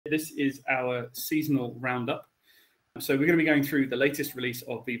This is our seasonal roundup. So we're going to be going through the latest release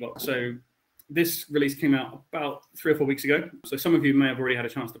of Vevox. So this release came out about 3 or 4 weeks ago. So some of you may have already had a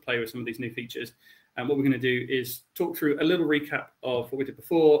chance to play with some of these new features. And what we're going to do is talk through a little recap of what we did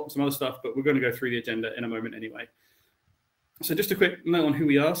before, some other stuff, but we're going to go through the agenda in a moment anyway. So just a quick note on who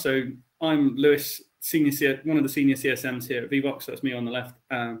we are. So I'm Lewis, one of the senior CSMs here at Vevox. So that's me on the left.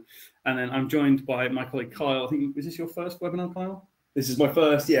 And then I'm joined by my colleague Kyle. I think, is this your first webinar, Kyle? This is my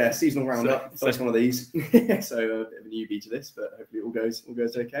first, seasonal roundup. First one of these. So a bit of a newbie to this, but hopefully it all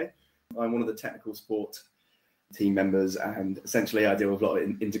goes okay. I'm one of the technical support team members, and essentially I deal with a lot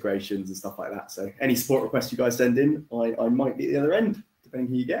of integrations and stuff like that. So any support requests you guys send in, I might be at the other end, depending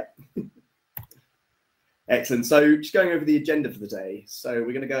who you get. Excellent. So just going over the agenda for the day. So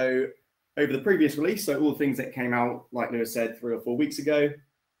we're going to go over the previous release, so all the things that came out, like Noah said, 3 or 4 weeks ago,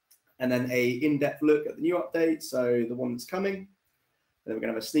 and then a in-depth look at the new update, so the one that's coming. Then we're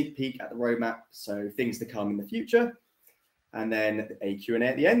going to have a sneak peek at the roadmap, so things to come in the future. And then a Q&A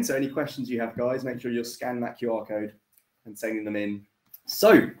at the end. So any questions you have, guys, make sure you'll scan that QR code and sending them in.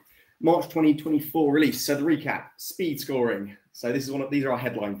 So March 2024 release. So the recap, speed scoring. So this is these are our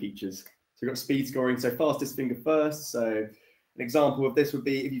headline features. So we've got speed scoring. So fastest finger first. So an example of this would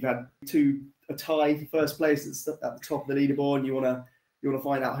be if you've had a tie for first place at the top of the leaderboard, and you want to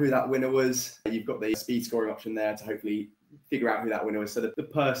find out who that winner was. You've got the speed scoring option there to hopefully figure out who that winner was. So that the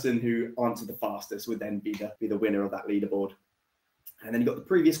person who answered the fastest would then be the winner of that leaderboard. And then you've got the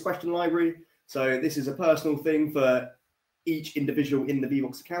previous question library. So this is a personal thing for each individual in the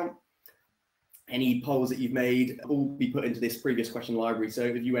Vevox account. Any polls that you've made will be put into this previous question library. So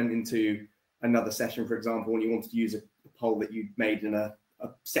if you went into another session, for example, and you wanted to use a poll that you made in a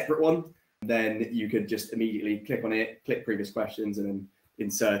separate one, then you could just immediately click on it, click previous questions, and then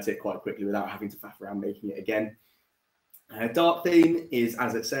insert it quite quickly without having to faff around making it again. Dark theme is,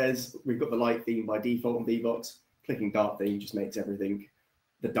 as it says, we've got the light theme by default on Vevox. Clicking dark theme just makes everything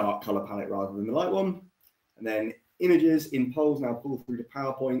the dark color palette rather than the light one. And then images in polls now pull through to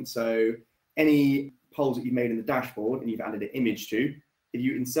PowerPoint. So any polls that you've made in the dashboard and you've added an image to, if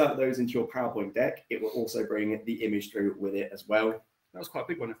you insert those into your PowerPoint deck, it will also bring the image through with it as well. That was quite a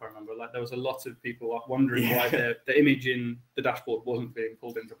big one, if I remember. Like there was a lot of people wondering why the image in the dashboard wasn't being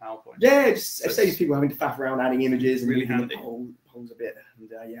pulled into PowerPoint. Yeah, it saves people having to faff around adding images and really moving handy. the polls a bit.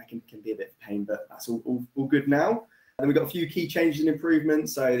 And can be a bit of a pain, but that's all good now. And we've got a few key changes and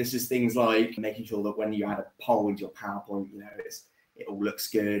improvements. So this is things like making sure that when you add a poll into your PowerPoint, it all looks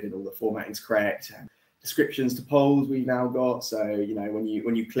good and all the formatting's correct. And descriptions to polls we've now got. So when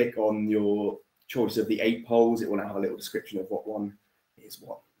you click on your choice of the 8 polls, it will now have a little description of what one is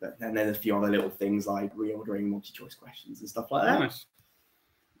what. And then a few other little things like reordering multi-choice questions and stuff like that. Nice.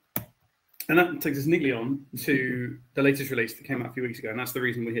 And that takes us neatly on to the latest release that came out a few weeks ago, and that's the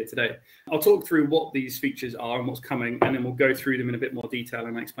reason we're here today. I'll talk through what these features are and what's coming, and then we'll go through them in a bit more detail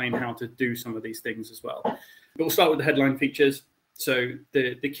and explain how to do some of these things as well. But we'll start with the headline features. So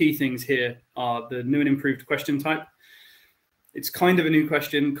the key things here are the new and improved question type. It's kind of a new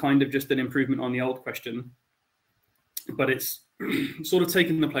question, kind of just an improvement on the old question, but it's sort of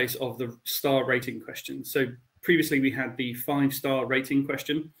taken the place of the star rating question. So previously we had the 5-star rating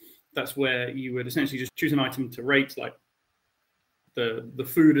question. That's where you would essentially just choose an item to rate, like the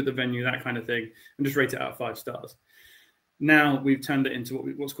food at the venue, that kind of thing, and just rate it out of 5 stars. Now we've turned it into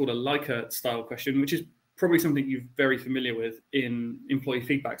what's called a Likert style question, which is probably something you're very familiar with in employee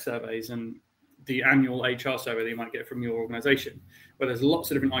feedback surveys and the annual HR survey that you might get from your organization, where there's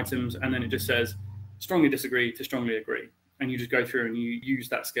lots of different items, and then it just says strongly disagree to strongly agree. And you just go through and you use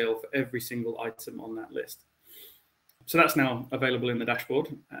that scale for every single item on that list. So that's now available in the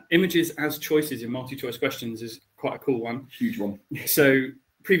dashboard. Images as choices in multi-choice questions is quite a cool one. Huge one. So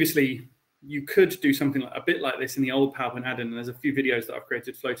previously, you could do something a bit like this in the old PowerPoint add-in. And there's a few videos that I've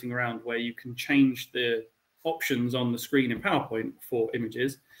created floating around where you can change the options on the screen in PowerPoint for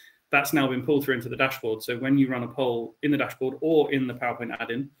images. That's now been pulled through into the dashboard. So when you run a poll in the dashboard or in the PowerPoint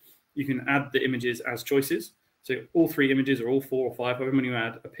add-in, you can add the images as choices. So all 3 images or all 4 or 5, however many you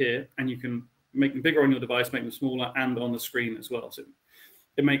add, appear, and you can make them bigger on your device, make them smaller, and on the screen as well. So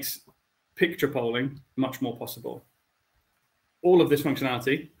it makes picture polling much more possible. All of this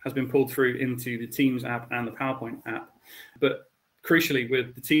functionality has been pulled through into the Teams app and the PowerPoint app. But crucially,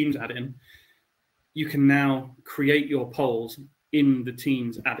 with the Teams add-in, you can now create your polls in the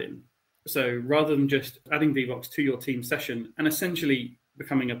Teams add-in. So rather than just adding Vevox to your Teams session and essentially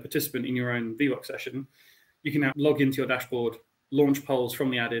becoming a participant in your own Vevox session, you can now log into your dashboard, launch polls from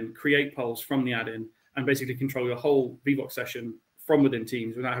the add-in, create polls from the add-in, and basically control your whole Vevox session from within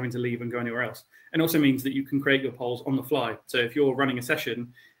Teams without having to leave and go anywhere else. And also means that you can create your polls on the fly. So if you're running a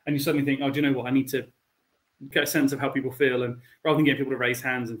session and you suddenly think, oh, do you know what? I need to get a sense of how people feel, and rather than getting people to raise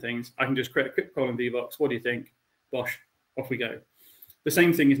hands and things, I can just create a quick poll in Vevox. What do you think? Bosh, off we go. The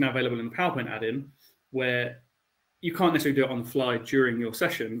same thing is now available in the PowerPoint add-in, where you can't necessarily do it on the fly during your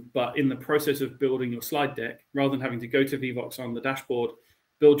session, but in the process of building your slide deck, rather than having to go to Vevox on the dashboard,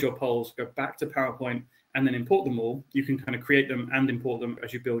 build your polls, go back to PowerPoint, and then import them all, you can kind of create them and import them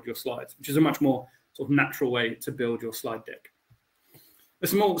as you build your slides, which is a much more sort of natural way to build your slide deck.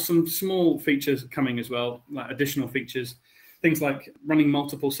 There's some small features coming as well, like additional features, things like running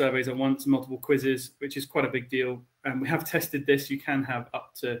multiple surveys at once, multiple quizzes, which is quite a big deal. And we have tested this. You can have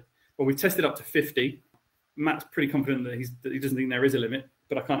up to, well, we've tested up to 50. Matt's pretty confident that he doesn't think there is a limit,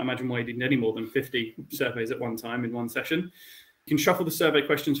 but I can't imagine why he did any more than 50 surveys at one time in one session. You can shuffle the survey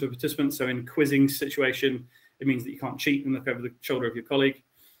questions for participants. So in a quizzing situation, it means that you can't cheat and look over the shoulder of your colleague.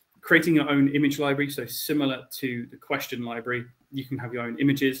 Creating your own image library, so similar to the question library, you can have your own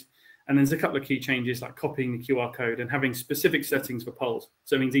images. And there's a couple of key changes like copying the QR code and having specific settings for polls.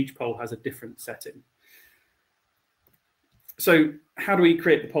 So it means each poll has a different setting. So how do we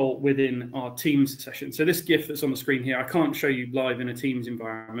create the poll within our Teams session? So this GIF that's on the screen here, I can't show you live in a Teams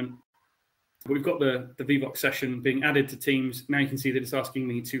environment. But we've got the Vevox session being added to Teams. Now you can see that it's asking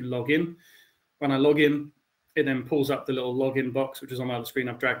me to log in. When I log in, it then pulls up the little login box, which is on my other screen.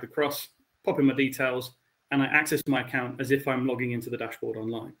 I've dragged across, pop in my details, and I access my account as if I'm logging into the dashboard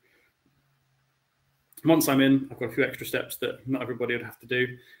online. Once I'm in, I've got a few extra steps that not everybody would have to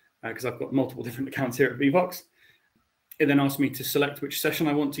do because I've got multiple different accounts here at Vevox. It then asks me to select which session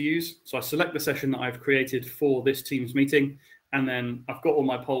I want to use. So I select the session that I've created for this Teams meeting, and then I've got all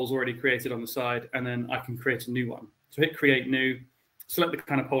my polls already created on the side, and then I can create a new one. So hit create new, select the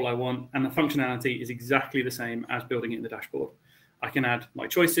kind of poll I want, and the functionality is exactly the same as building it in the dashboard. I can add my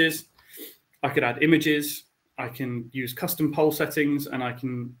choices, I could add images, I can use custom poll settings, and I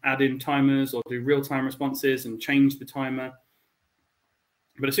can add in timers or do real-time responses and change the timer.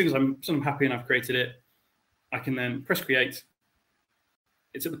 But as soon as I'm happy and I've created it, I can then press create.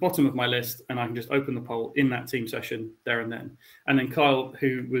 It's at the bottom of my list, and I can just open the poll in that team session there and then. And then Kyle,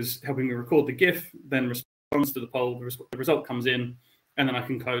 who was helping me record the GIF, then responds to the poll, the result comes in, and then I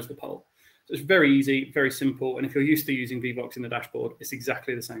can close the poll. So it's very easy, very simple. And if you're used to using Vevox in the dashboard, it's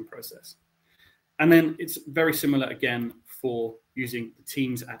exactly the same process. And then it's very similar again for using the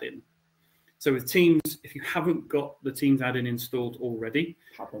Teams add-in. So with Teams, if you haven't got the Teams add-in installed already,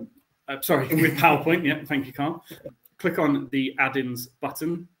 with PowerPoint, yeah, thank you, Carl. Click on the add-ins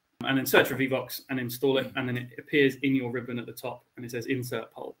button and then search for Vevox and install it. And then it appears in your ribbon at the top and it says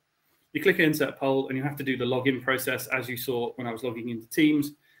insert poll. You click insert poll and you have to do the login process as you saw when I was logging into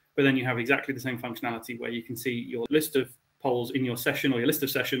Teams, but then you have exactly the same functionality where you can see your list of polls in your session or your list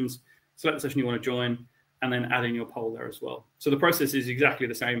of sessions, select the session you want to join, and then add in your poll there as well. So the process is exactly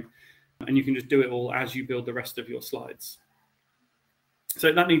the same, and you can just do it all as you build the rest of your slides.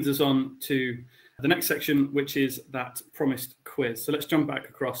 So that leads us on to the next section, which is that promised quiz. So let's jump back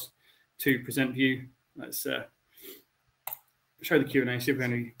across to present view. Let's show the Q&A, see if we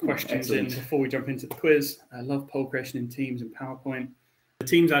have any questions in before we jump into the quiz. I love poll creation in Teams and PowerPoint. The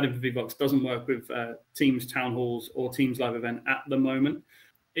Teams add-in for Vevox doesn't work with Teams town halls or Teams live event at the moment.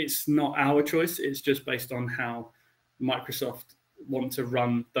 It's not our choice. It's just based on how Microsoft want to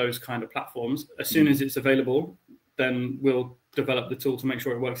run those kind of platforms. As soon as it's available, then we'll develop the tool to make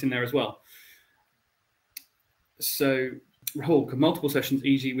sure it works in there as well. So, Rahul, can multiple sessions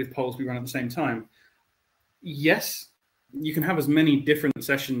easy with polls be run at the same time? Yes, you can have as many different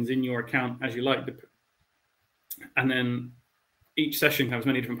sessions in your account as you like, and then each session can have as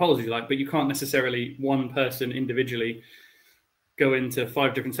many different polls as you like, but you can't necessarily one person individually go into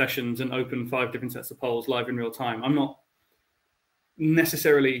 5 different sessions and open 5 different sets of polls live in real time. I'm not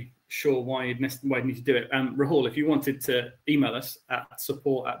necessarily sure why you'd need to do it. Rahul, if you wanted to email us at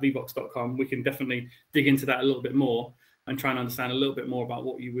support@vevox.com, we can definitely dig into that a little bit more and try and understand a little bit more about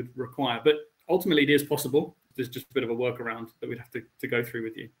what you would require. But ultimately, it is possible. There's just a bit of a workaround that we'd have to go through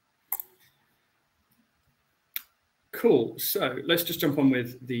with you. Cool. So let's just jump on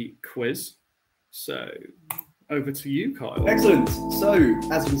with the quiz. So over to you, Kyle. Excellent. So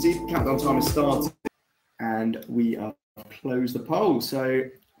as you can see, the countdown time has started and we are close the poll. So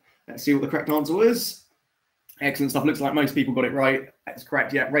let's see what the correct answer was. Excellent stuff. Looks like most people got it right. That's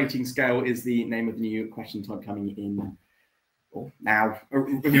correct. Yeah, rating scale is the name of the new question type coming in now.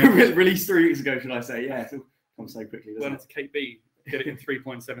 Released 3 weeks ago, should I say. Yeah, it's all come so quickly. Well, it's Kate B. Get it in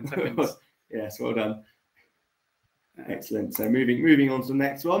 3.7 seconds. Yes, well done. Excellent. So moving on to the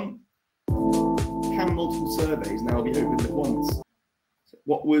next one. Can multiple surveys now be opened at once? So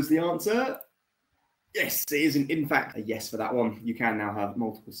what was the answer? Yes, it is in fact a yes for that one. You can now have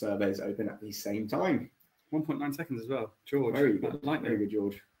multiple surveys open at the same time. 1.9 seconds as well. George. Very good. Like Very good,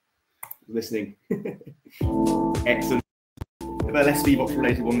 George. Listening. Excellent. A less Vevox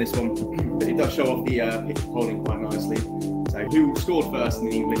related one, this one. But it does show off the picture polling quite nicely. So who scored first in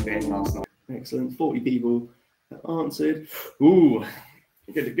the England game last night? Excellent. 40 people have answered. Ooh,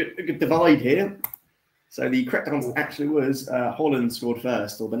 a good divide here. So the correct answer actually was Holland scored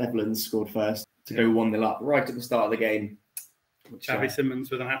first, or the Netherlands scored first to go 1-0 up right at the start of the game. Xavi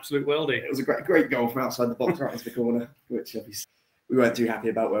Simons with an absolute worldie. It was a great goal from outside the box right into the corner, which obviously we weren't too happy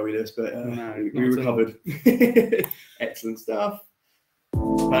about where we lost, but no, we recovered. Excellent stuff.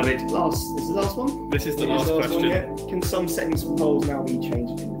 Perfect. This is the last one? This is the last question. One, yeah. Can some settings for polls now be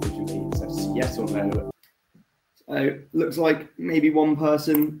changed individually? So yes or no? So looks like maybe one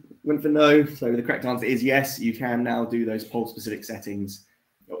person went for no. So the correct answer is yes. You can now do those poll-specific settings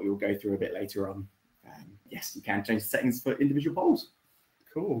that we'll go through a bit later on. Yes, you can change the settings for individual polls.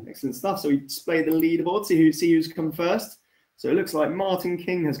 Cool. Excellent stuff. So we display the leaderboard, see who's come first. So it looks like Martin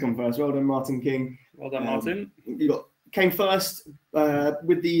King has come first. Well done, Martin King. Well done, Martin. Came first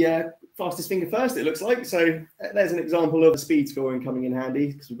with the fastest finger first, it looks like. So there's an example of a speed scoring coming in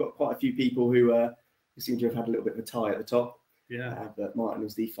handy, because we've got quite a few people who seem to have had a little bit of a tie at the top. Yeah. But Martin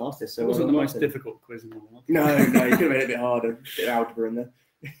was the fastest. So it wasn't the most difficult quiz in the world. No, you could have made it a bit harder, a bit of algebra in there.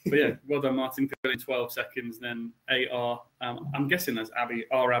 But yeah, well done, Martin. Got it in 12 seconds. Then AR, I'm guessing that's Abby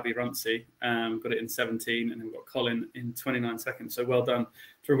Runcie, got it in 17, and then we've got Colin in 29 seconds. So well done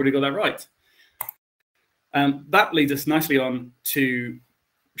to everybody got that right. That leads us nicely on to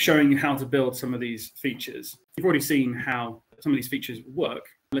showing you how to build some of these features. You've already seen how some of these features work.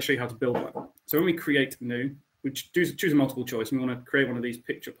 Let's show you how to build one. So when we create new, we choose a multiple choice, and we want to create one of these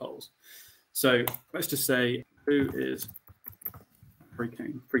picture polls. So let's just say, who is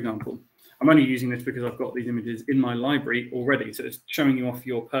Hurricane, for example. I'm only using this because I've got these images in my library already, so it's showing you off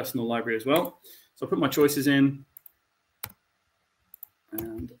your personal library as well. So I'll put my choices in,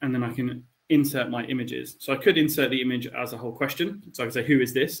 and then I can insert my images. So I could insert the image as a whole question. So I could say, who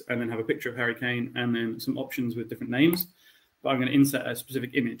is this? And then have a picture of Harry Kane and then some options with different names. But I'm going to insert a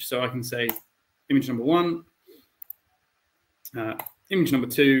specific image. So I can say image number 1, image number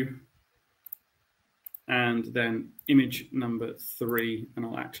 2, and then image number 3, and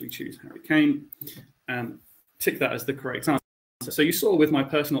I'll actually choose Harry Kane and tick that as the correct answer. So you saw with my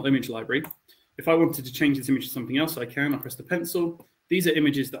personal image library, if I wanted to change this image to something else, I can. I press the pencil. These are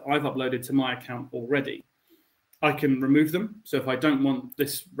images that I've uploaded to my account already. I can remove them. So if I don't want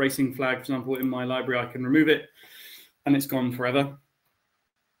this racing flag, for example, in my library, I can remove it, and it's gone forever.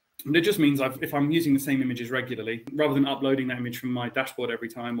 And it just means if I'm using the same images regularly, rather than uploading that image from my dashboard every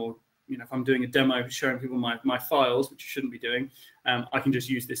time, or if I'm doing a demo showing people my files, which you shouldn't be doing, I can just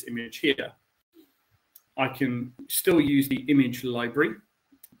use this image here. I can still use the image library.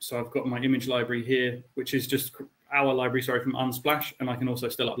 So I've got my image library here, which is just our library, from Unsplash, and I can also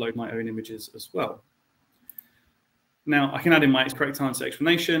still upload my own images as well. Now I can add in my correct answer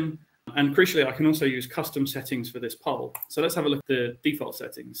explanation, and crucially, I can also use custom settings for this poll. So let's have a look at the default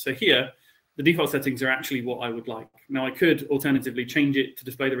settings. So here, the default settings are actually what I would like. Now I could alternatively change it to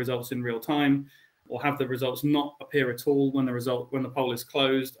display the results in real time, or have the results not appear at all when the poll is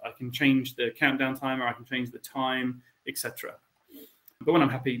closed. I can change the countdown timer, I can change the time, etc. But when I'm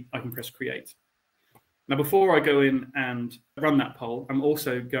happy, I can press create. Now, before I go in and run that poll, I'm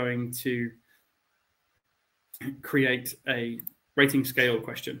also going to create a rating scale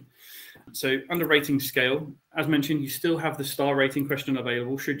question. So under rating scale, as mentioned, you still have the star rating question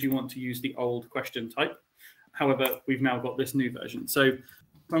available should you want to use the old question type. However, we've now got this new version. So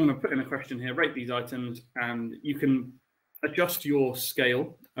I'm going to put in a question here, rate these items, and you can adjust your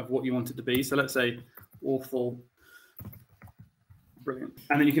scale of what you want it to be. So let's say awful, brilliant.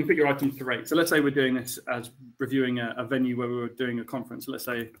 And then you can put your items to rate. So let's say we're doing this as reviewing a venue where we were doing a conference. So let's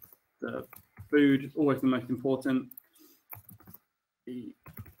say the food, always the most important, the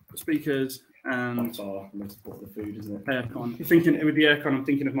speakers, and most important, the food, isn't it? Aircon. With the aircon, I'm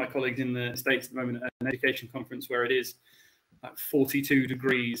thinking of my colleagues in the States at the moment at an education conference where it is like 42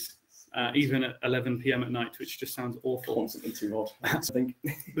 degrees, even at 11 p.m. at night, which just sounds awful. Constantly too hot, I think.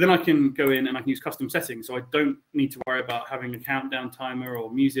 But then I can go in and I can use custom settings, so I don't need to worry about having a countdown timer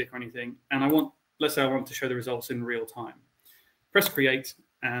or music or anything. And let's say I want to show the results in real time. Press create,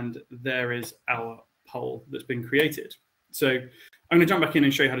 and there is our poll that's been created. So I'm going to jump back in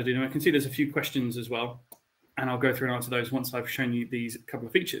and show you how to do them. I can see there's a few questions as well, and I'll go through and answer those once I've shown you these couple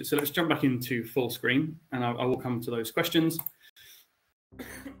of features. So let's jump back into full screen, and I will come to those questions.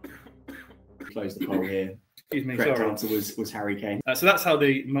 Close the poll here. Excuse me, correct sorry. answer was Harry Kane. So that's how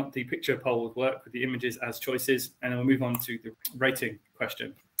the picture poll would work, with the images as choices. And then we'll move on to the rating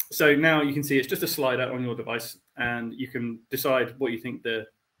question. So now you can see it's just a slider on your device, and you can decide what you think the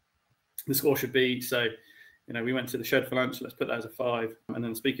score should be. So, we went to the shed for lunch. Let's put that as a 5. And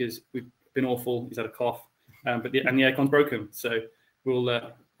then the speakers, we've been awful. He's had a cough, and the aircon's broken. So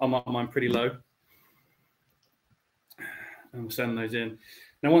I'll mark mine pretty low, and we'll send those in.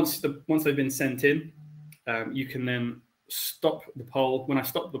 Now, once they've been sent in, you can then stop the poll. When I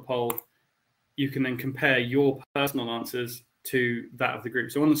stop the poll, you can then compare your personal answers to that of the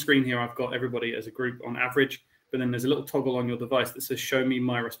group. So on the screen here, I've got everybody as a group on average, but then there's a little toggle on your device that says show me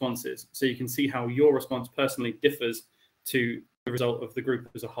my responses. So you can see how your response personally differs to the result of the group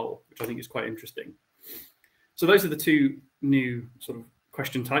as a whole, which I think is quite interesting. So those are the 2 new sort of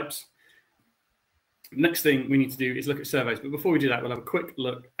question types. Next thing we need to do is look at surveys. But before we do that, we'll have a quick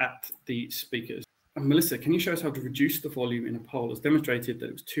look at the speakers. And Melissa, can you show us how to reduce the volume in a poll? It's demonstrated that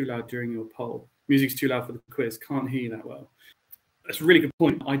it was too loud during your poll. Music's too loud for the quiz. Can't hear you that well. That's a really good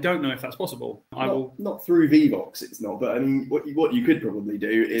point. I don't know if that's possible. Not through Vevox, it's not. But I mean, what you could probably do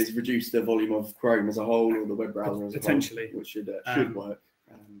is reduce the volume of Chrome as a whole, or the web browser as a potentially, whole, which should work.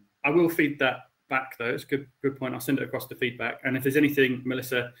 I will feed that back though. It's a good point. I'll send it across to feedback. And if there's anything,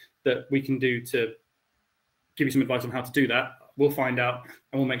 Melissa, that we can do to give you some advice on how to do that, we'll find out,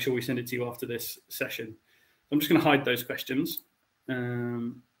 and we'll make sure we send it to you after this session. I'm just going to hide those questions.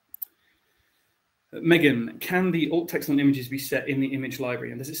 Megan, can the alt text on images be set in the image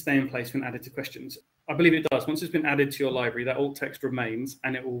library, and does it stay in place when added to questions? I believe it does. Once it's been added to your library, that alt text remains,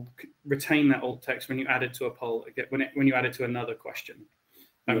 and it will retain that alt text when you add it to a poll, when you add it to another question.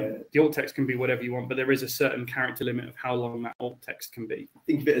 The alt text can be whatever you want, but there is a certain character limit of how long that alt text can be.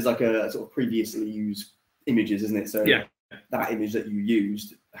 Think of it as like a sort of previously used images, isn't it? So that image that you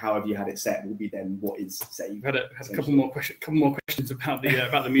used, however you had it set, will be then what is saved. Had a couple more questions about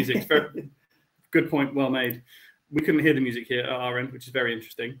the music. Very good point, well made. We couldn't hear the music here at our end, which is very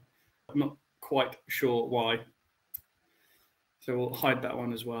interesting. I'm not quite sure why. So we'll hide that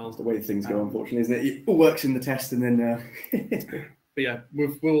one as well. That's the way things go, unfortunately, isn't it? It all works in the test, and then. But yeah,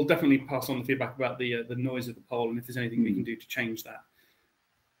 we'll definitely pass on the feedback about the noise of the poll, and if there's anything we can do to change that.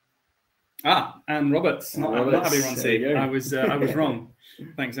 Anne Roberts, not Abby Ronci. I was wrong.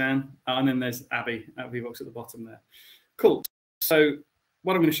 Thanks, Anne. And then there's Abby at Vevox at the bottom there. Cool. So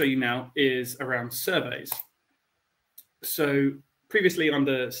what I'm going to show you now is around surveys. So previously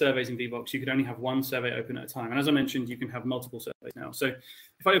under surveys in Vevox, you could only have one survey open at a time. And as I mentioned, you can have multiple surveys now. So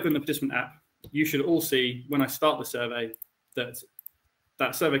if I open the participant app, you should all see when I start the survey that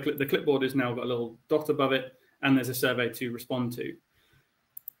survey the clipboard has now got a little dot above it, and there's a survey to respond to.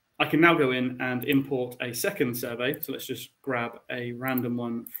 I can now go in and import a second survey. So let's just grab a random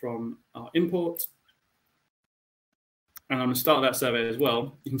one from our import. And I'm going to start that survey as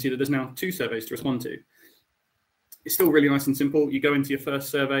well. You can see that there's now 2 surveys to respond to. It's still really nice and simple. You go into your first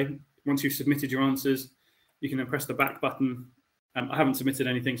survey. Once you've submitted your answers, you can then press the back button. I haven't submitted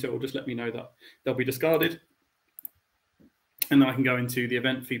anything, so it will just let me know that they'll be discarded. And then I can go into the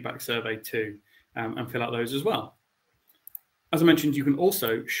event feedback survey too, and fill out those as well. As I mentioned, you can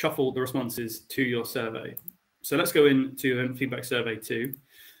also shuffle the responses to your survey. So let's go into event feedback survey 2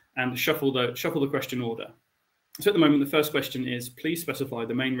 and shuffle the question order. So at the moment, the first question is, please specify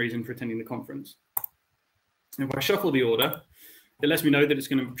the main reason for attending the conference. And if I shuffle the order, it lets me know that it's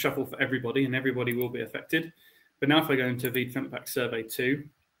going to shuffle for everybody, and everybody will be affected. But now if I go into event feedback survey 2,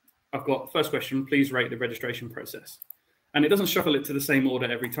 I've got first question, please rate the registration process. And it doesn't shuffle it to the same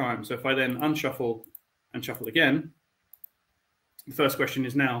order every time. So if I then unshuffle and shuffle again, the first question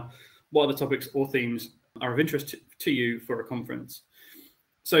is now, what are the topics or themes are of interest to you for a conference?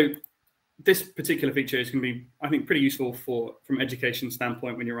 So this particular feature is going to be, I think, pretty useful from education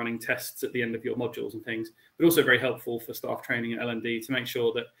standpoint when you're running tests at the end of your modules and things, but also very helpful for staff training at L&D to make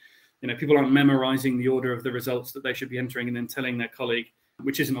sure that people aren't memorizing the order of the results that they should be entering and then telling their colleague,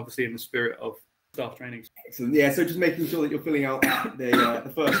 which isn't obviously in the spirit of staff training. Excellent. Yeah, so just making sure that you're filling out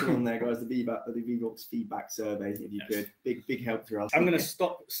the first one there, guys, the Vevox feedback survey, if you could. Big help for us. I'm going to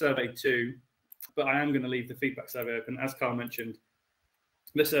stop survey 2, but I am going to leave the feedback survey open. As Carl mentioned,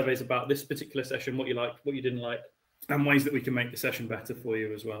 this survey is about this particular session, what you liked, what you didn't like, and ways that we can make the session better for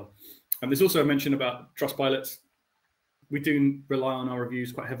you as well. And there's also a mention about Trustpilots. We do rely on our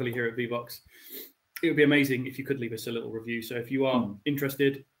reviews quite heavily here at Vevox. It would be amazing if you could leave us a little review. So if you are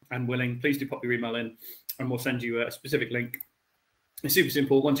interested and willing, please do pop your email in and we'll send you a specific link. It's super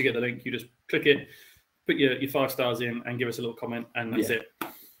simple. Once you get the link, you just click it, put your 5 stars in and give us a little comment, and that's it.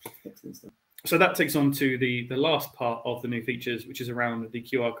 So that takes on to the last part of the new features, which is around the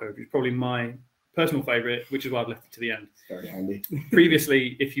QR code, which is probably my personal favorite, which is why I've left it to the end. It's very handy.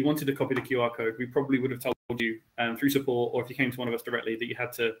 Previously, if you wanted to copy the QR code, we probably would have told you through support, or if you came to one of us directly, that you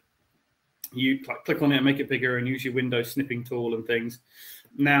had to click on it and make it bigger and use your window snipping tool and things.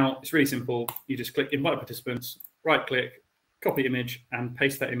 Now it's really simple. You just click invite participants, right click, copy image, and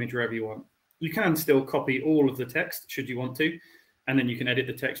paste that image wherever you want. You can still copy all of the text should you want to, and then you can edit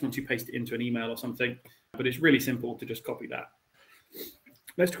the text once you paste it into an email or something. But it's really simple to just copy that.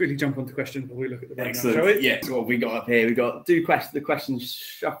 Let's quickly jump onto questions before we look at the breakdown, shall we? Yeah, so what we got up here, we got the questions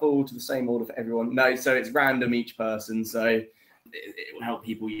shuffled to the same order for everyone. No, so it's random each person, so it will help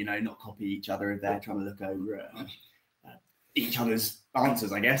people, not copy each other if they're trying to look over each other's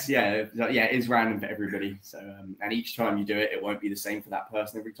answers, I guess. Yeah, it is random for everybody. So, and each time you do it, it won't be the same for that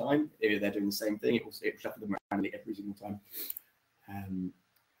person every time. If they're doing the same thing, it will shuffle them randomly every single time.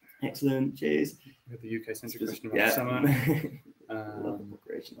 Excellent, cheers. We have the UK-centric question about summer. Love the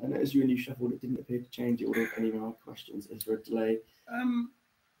migration. I noticed when you shuffled, it didn't appear to change the order of any of our questions. Is there a delay?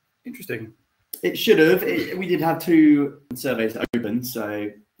 Interesting. It should have. We did have 2 surveys open, so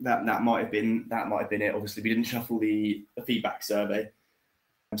that might have been it. Obviously, we didn't shuffle the feedback survey,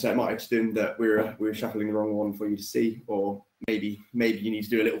 so it might have just been that we were shuffling the wrong one for you to see, or maybe you need to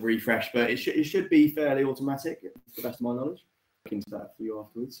do a little refresh. But it should be fairly automatic, to the best of my knowledge. Into that for you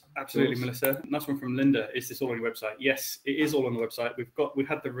afterwards. Absolutely, Melissa. Nice one from Linda. Is this all on your website? Yes, it is all on the website. We've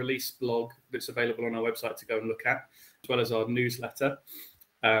had the release blog that's available on our website to go and look at, as well as our newsletter.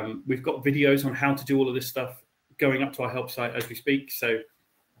 We've got videos on how to do all of this stuff going up to our help site as we speak. So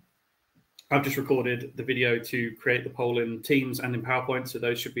I've just recorded the video to create the poll in Teams and in PowerPoint, so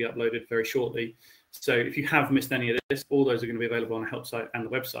those should be uploaded very shortly. So if you have missed any of this, all those are going to be available on the help site and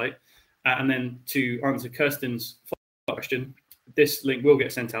the website. And then to answer Kirsten's question, this link will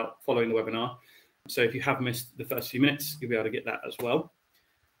get sent out following the webinar. So if you have missed the first few minutes, you'll be able to get that as well.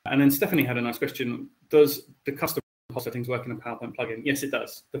 And then Stephanie had a nice question. Does the custom settings work in the PowerPoint plugin? Yes, it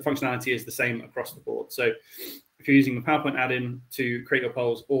does. The functionality is the same across the board. So if you're using the PowerPoint add-in to create your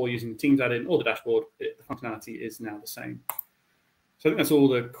polls, or using the Teams add-in or the dashboard, the functionality is now the same. So I think that's all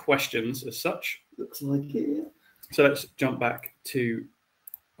the questions as such. Looks like it. So let's jump back to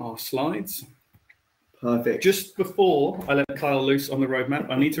our slides. Perfect. Just before I let Kyle loose on the roadmap,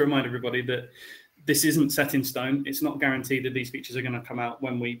 I need to remind everybody that this isn't set in stone. It's not guaranteed that these features are going to come out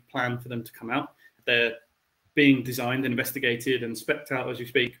when we plan for them to come out. They're being designed and investigated and spec'd out as you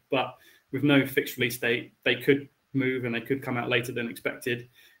speak, but with no fixed release date. They could move and they could come out later than expected.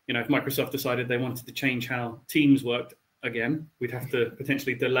 If Microsoft decided they wanted to change how Teams worked again, we'd have to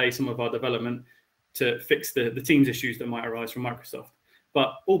potentially delay some of our development to fix the Teams issues that might arise from Microsoft.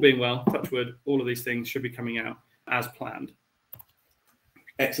 But all being well, touch wood, all of these things should be coming out as planned.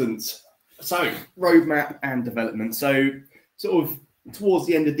 Excellent. So roadmap and development. So sort of towards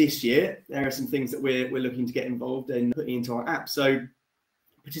the end of this year, there are some things that we're looking to get involved in putting into our app. So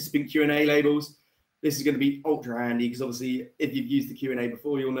participant Q&A labels. This is going to be ultra handy because obviously if you've used the Q&A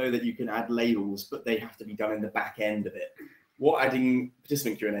before, you'll know that you can add labels, but they have to be done in the back end of it. What adding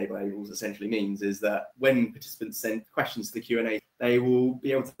participant Q&A labels essentially means is that when participants send questions to the Q&A, they will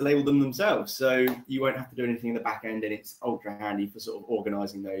be able to label them themselves. So you won't have to do anything in the back end, and it's ultra handy for sort of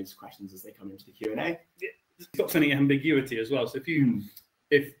organizing those questions as they come into the Q&A. It stops any ambiguity as well. So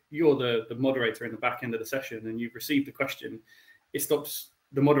if you're the moderator in the back end of the session and you've received the question, it stops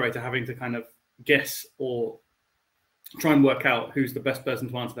the moderator having to kind of guess or try and work out who's the best person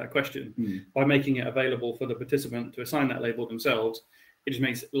to answer that question. By making it available for the participant to assign that label themselves, it just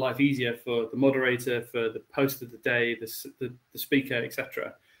makes life easier for the moderator, for the post of the day, the speaker,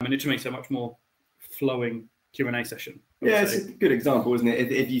 etc. And it just makes a much more flowing Q&A session. Yeah, it's a good example, isn't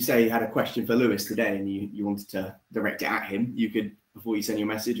it? If you say you had a question for Lewis today and you wanted to direct it at him, you could, before you send your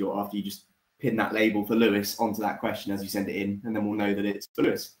message or after, you just pin that label for Lewis onto that question as you send it in, and then we'll know that it's for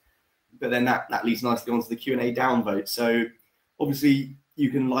Lewis. But then that leads nicely onto the Q&A downvote. So obviously you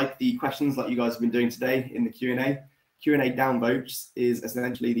can like the questions like you guys have been doing today in the Q&A. Q&A downvotes is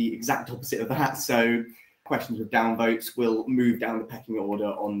essentially the exact opposite of that. So questions with downvotes will move down the pecking order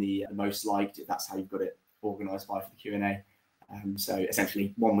on the most liked, if that's how you've got it organized by for the Q&A. So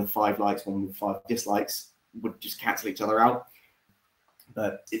essentially 1 with 5 likes, 1 with 5 dislikes would just cancel each other out.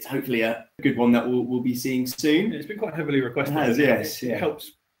 But it's hopefully a good one that we'll be seeing soon. It's been quite heavily requested. It has, yes. It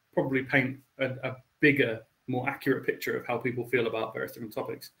helps probably paint a bigger, more accurate picture of how people feel about various different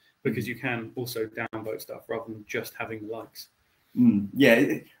topics, because you can also downvote stuff rather than just having the likes. Yeah,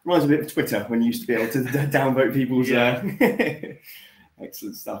 it reminds me a bit of Twitter when you used to be able to downvote people's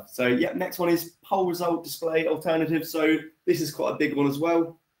excellent stuff. So yeah, next one is poll result display alternative. So this is quite a big one as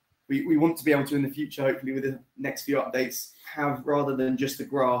well. we want to be able to in the future, hopefully with the next few updates, have rather than just the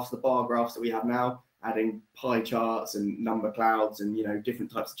graphs, the bar graphs that we have now, adding pie charts and number clouds and, you know,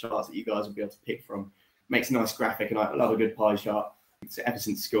 different types of charts that you guys will be able to pick from. Makes a nice graphic, and I love a good pie chart. It's ever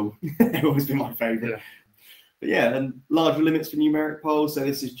since school. They've always been my favourite. Yeah. But yeah, and larger limits for numeric polls. So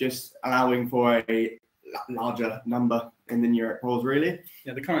this is just allowing for a larger number in the numeric polls, really.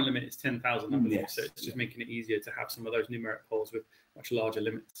 Yeah, the current limit is 10,000 numbers, yes. so it's just making it easier to have some of those numeric polls with much larger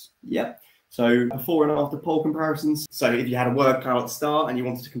limits. Yeah. So before and after poll comparisons. So if you had a word cloud at the start and you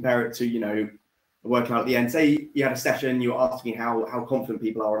wanted to compare it to, you know, a word cloud at the end, say you had a session, you were asking how confident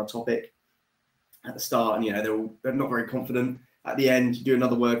people are on a topic at the start, and, you know, they're not very confident. At the end, you do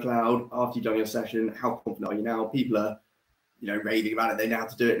another word cloud after you've done your session. How confident are you now? People are, you know, raving about it. They know how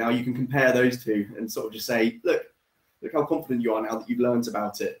to do it now. You can compare those two and sort of just say, look how confident you are now that you've learned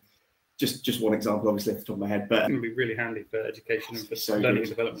about it. Just one example, obviously, off the top of my head, but it's going to be really handy for education and for learning and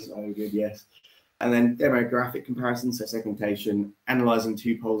development. So good, yes. And then demographic comparison, so segmentation, analysing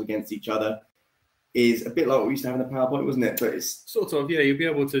two polls against each other is a bit like what we used to have in the PowerPoint, wasn't it? But it's sort of, yeah. You'll be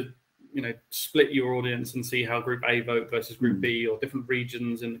able to, you know, split your audience and see how Group A vote versus Group B, or different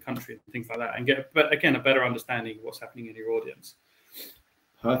regions in the country and things like that, and get, but again, a better understanding of what's happening in your audience.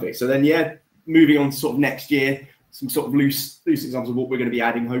 Perfect. So then, yeah, moving on to sort of next year, some sort of loose examples of what we're going to be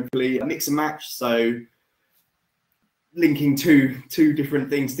adding, hopefully. A mix and match, so linking two different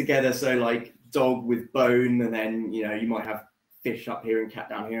things together, so like dog with bone, and then, you know, you might have fish up here and cat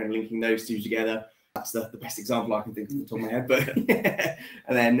down here, and linking those two together. That's the best example I can think of off the top of my head. But yeah.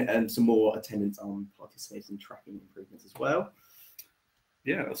 And then some more attendance on participation tracking improvements as well.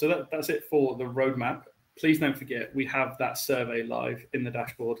 Yeah, so that's it for the roadmap. Please don't forget, we have that survey live in the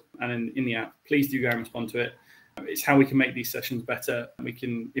dashboard and in the app. Please do go and respond to it. It's how we can make these sessions better. We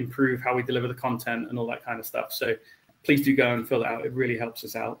can improve how we deliver the content and all that kind of stuff. So please do go and fill that out. It really helps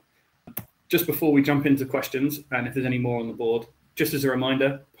us out. Just before we jump into questions, and if there's any more on the board, just as a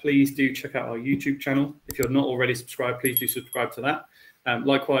reminder, please do check out our YouTube channel. If you're not already subscribed, please do subscribe to that.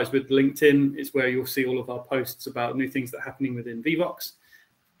 Likewise with LinkedIn, it's where you'll see all of our posts about new things that are happening within Vevox.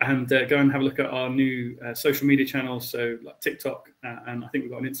 And go and have a look at our new social media channels, so like TikTok, and I think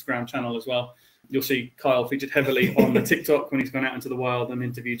we've got an Instagram channel as well. You'll see Kyle featured heavily on the TikTok when he's gone out into the wild and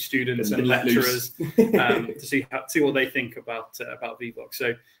interviewed students and lecturers to see what they think about Vevox.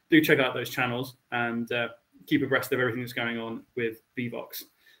 So do check out those channels and keep abreast of everything that's going on with Vevox.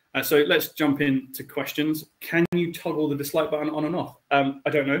 So let's jump into questions. Can you toggle the dislike button on and off? I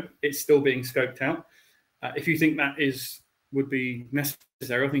don't know. It's still being scoped out. If you think that would be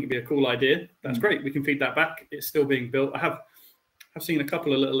necessary, I think it'd be a cool idea. That's great. We can feed that back. It's still being built. I've seen a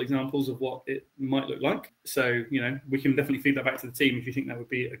couple of little examples of what it might look like. So, you know, we can definitely feed that back to the team if you think that would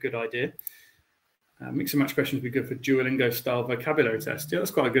be a good idea. Mix and match questions would be good for Duolingo style vocabulary test. Yeah,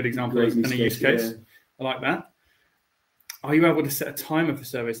 that's quite a good example and a use case. Yeah. I like that. Are you able to set a timer for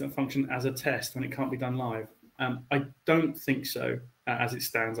surveys that function as a test when it can't be done live? I don't think so as it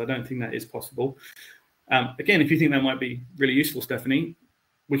stands. I don't think that is possible. Again, if you think that might be really useful, Stephanie,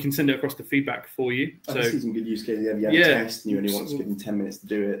 we can send it across to feedback for you. So I see some good use cases. You have a test and you only want to give them 10 minutes to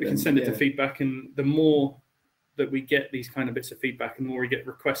do it. We can send it to feedback, and the more that we get these kind of bits of feedback and the more we get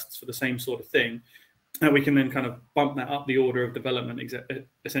requests for the same sort of thing, we can then kind of bump that up the order of development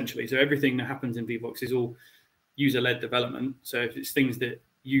essentially. So everything that happens in Vevox is all user-led development. So if it's things that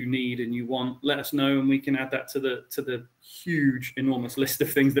you need and you want, let us know and we can add that to the huge, enormous list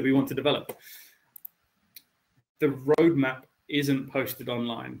of things that we want to develop. The roadmap isn't posted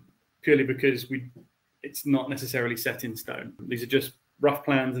online purely because it's not necessarily set in stone. These are just rough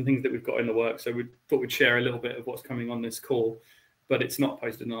plans and things that we've got in the works. So we thought we'd share a little bit of what's coming on this call, but it's not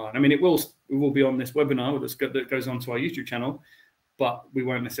posted online. I mean, it will be on this webinar that goes onto our YouTube channel, but we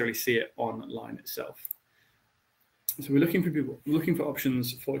won't necessarily see it online itself. So we're looking for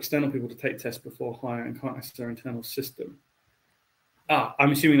options for external people to take tests before hire and can't access our internal system.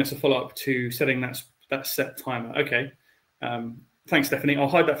 I'm assuming that's a follow-up to setting that set timer. Okay. Thanks, Stephanie. I'll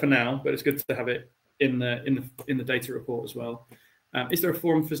hide that for now, but it's good to have it in the data report as well. Is there a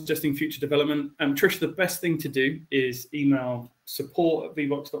forum for suggesting future development? Trish, the best thing to do is email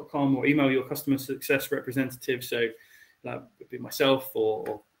support@vevox.com or email your customer success representative. So that would be myself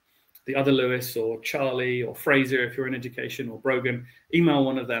or the other Lewis or Charlie or Fraser if you're in education, or Brogan. Email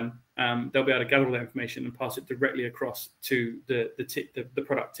one of them. They'll be able to gather all that information and pass it directly across to the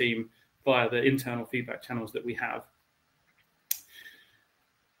product team via the internal feedback channels that we have.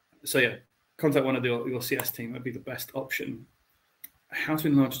 So yeah, contact one of your CS team. That'd be the best option. How to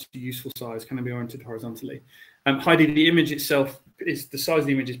enlarge to useful size? Can it be oriented horizontally? Heidi, the image itself the size of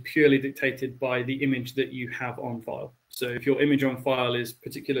the image is purely dictated by the image that you have on file. So if your image on file is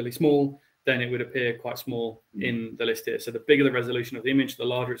particularly small, then it would appear quite small in the list here. So the bigger the resolution of the image, the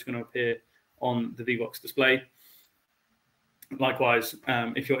larger it's going to appear on the Vevox display. Likewise,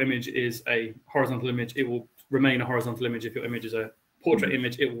 if your image is a horizontal image, it will remain a horizontal image. If your image is a portrait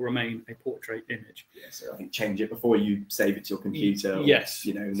image, it will remain a portrait image. Yeah, so I think change it before you save it to your computer. Or, yes.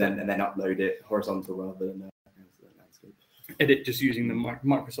 You know, and then upload it horizontal rather than landscape. Edit just using the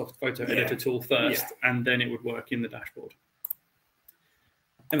Microsoft Photo Editor tool first, and then it would work in the dashboard.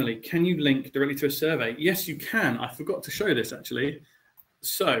 Emily, can you link directly to a survey? Yes, you can. I forgot to show this actually.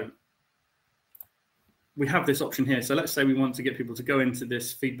 So we have this option here. So let's say we want to get people to go into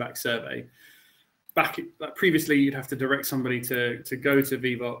this feedback survey. Like previously, you'd have to direct somebody to go to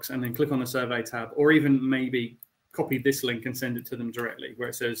Vevox and then click on the survey tab, or even maybe copy this link and send it to them directly, where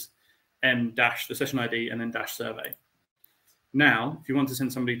it says the session ID and then -survey. Now, if you want to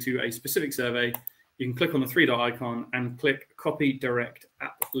send somebody to a specific survey, you can click on the 3-dot icon and click copy direct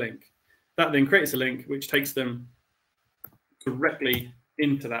app link. That then creates a link which takes them directly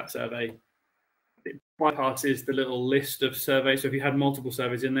into that survey. It bypasses the little list of surveys. So if you had multiple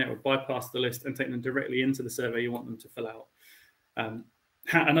surveys in there, it would bypass the list and take them directly into the survey you want them to fill out.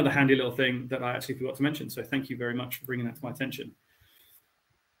 Another handy little thing that I actually forgot to mention. So thank you very much for bringing that to my attention.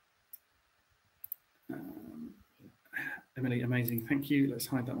 Emily, amazing. Thank you. Let's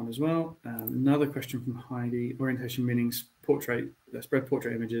hide that one as well. Another question from Heidi. Orientation meanings portrait. Spread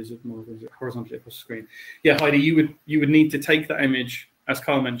portrait images of more horizontally across the screen. Yeah, Heidi, you would need to take that image, as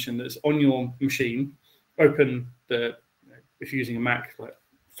Carl mentioned, that's on your machine. Open if you're using a Mac, like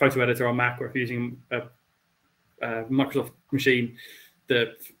photo editor on Mac, or if you're using a Microsoft machine,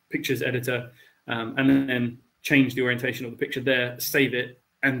 the pictures editor, and then change the orientation of the picture there, save it,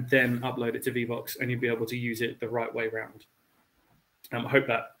 and then upload it to Vevox, and you'll be able to use it the right way around. I hope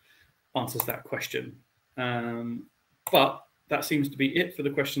that answers that question. But that seems to be it for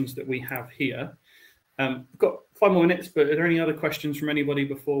the questions that we have here. We've got 5 more minutes, but are there any other questions from anybody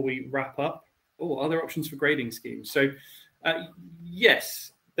before we wrap up? Oh, are there options for grading schemes? So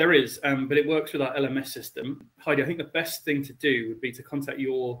yes, there is, but it works with our LMS system. Heidi, I think the best thing to do would be to contact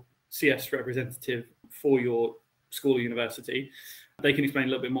your CS representative for your school or university. They can explain a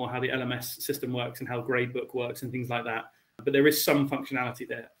little bit more how the LMS system works and how Gradebook works and things like that. But there is some functionality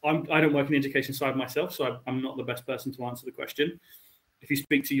there. I don't work in the education side myself, so I'm not the best person to answer the question. If you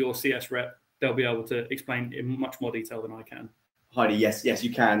speak to your CS rep, they'll be able to explain in much more detail than I can. Heidi, yes,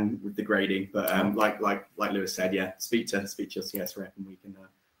 you can with the grading, but like Lewis said, yeah, speak to your CS rep and we can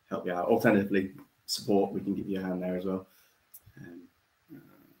help you out. Alternatively, support, we can give you a hand there as well.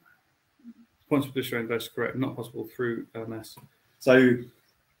 Points for showing both correct, not possible through LMS. So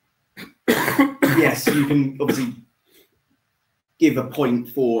yes, you can obviously give a point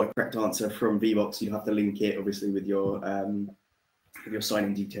for a correct answer from Vevox. You have to link it obviously with your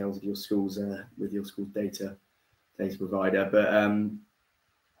sign-in details of your school's data provider. But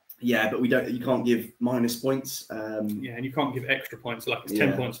yeah, but you can't give minus points. Yeah, and you can't give extra points. Like it's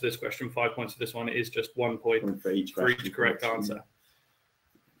 10 points for this question, 5 points for this one. It is just 1 point for each correct answer.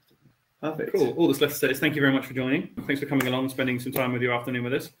 Perfect. Cool. All that's left to say is thank you very much for joining. Thanks for coming along, spending some time with your afternoon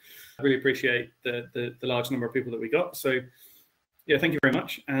with us. I really appreciate the large number of people that we got. So yeah, thank you very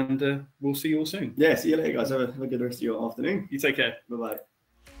much, and we'll see you all soon. Yeah, see you later, guys. Have a good rest of your afternoon. You take care.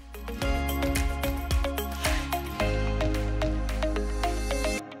 Bye-bye.